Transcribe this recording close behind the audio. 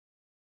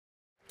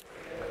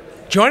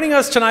Joining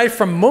us tonight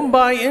from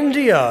Mumbai,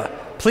 India,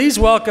 please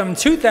welcome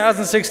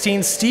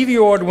 2016 Stevie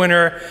Award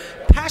winner,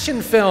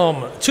 Passion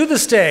Film, to the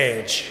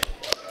stage.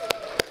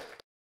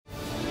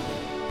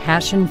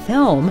 Passion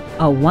Film,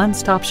 a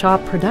one-stop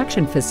shop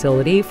production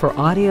facility for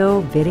audio,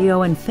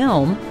 video, and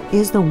film,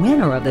 is the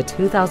winner of the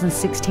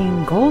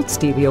 2016 Gold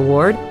Stevie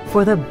Award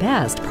for the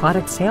Best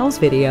Product Sales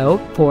Video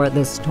for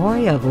The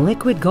Story of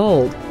Liquid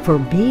Gold for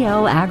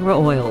BL Agri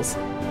Oils.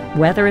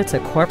 Whether it's a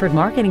corporate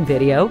marketing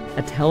video,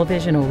 a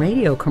television or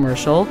radio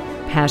commercial,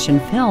 Passion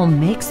Film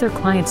makes their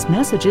clients'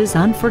 messages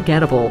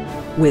unforgettable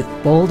with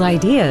bold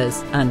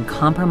ideas,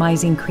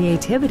 uncompromising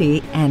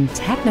creativity, and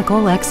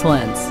technical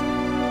excellence.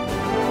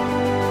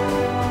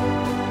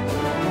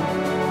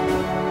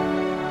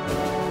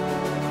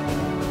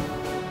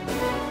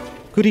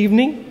 Good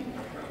evening.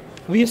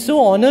 We are so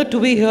honored to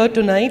be here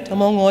tonight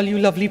among all you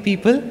lovely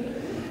people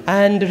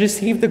and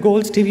receive the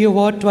Gold Stevie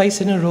Award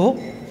twice in a row.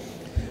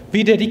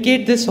 We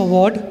dedicate this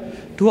award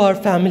to our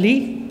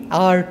family,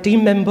 our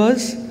team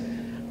members,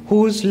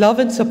 whose love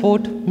and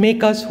support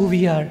make us who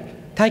we are.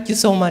 Thank you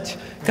so much.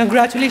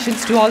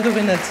 Congratulations to all the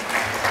winners.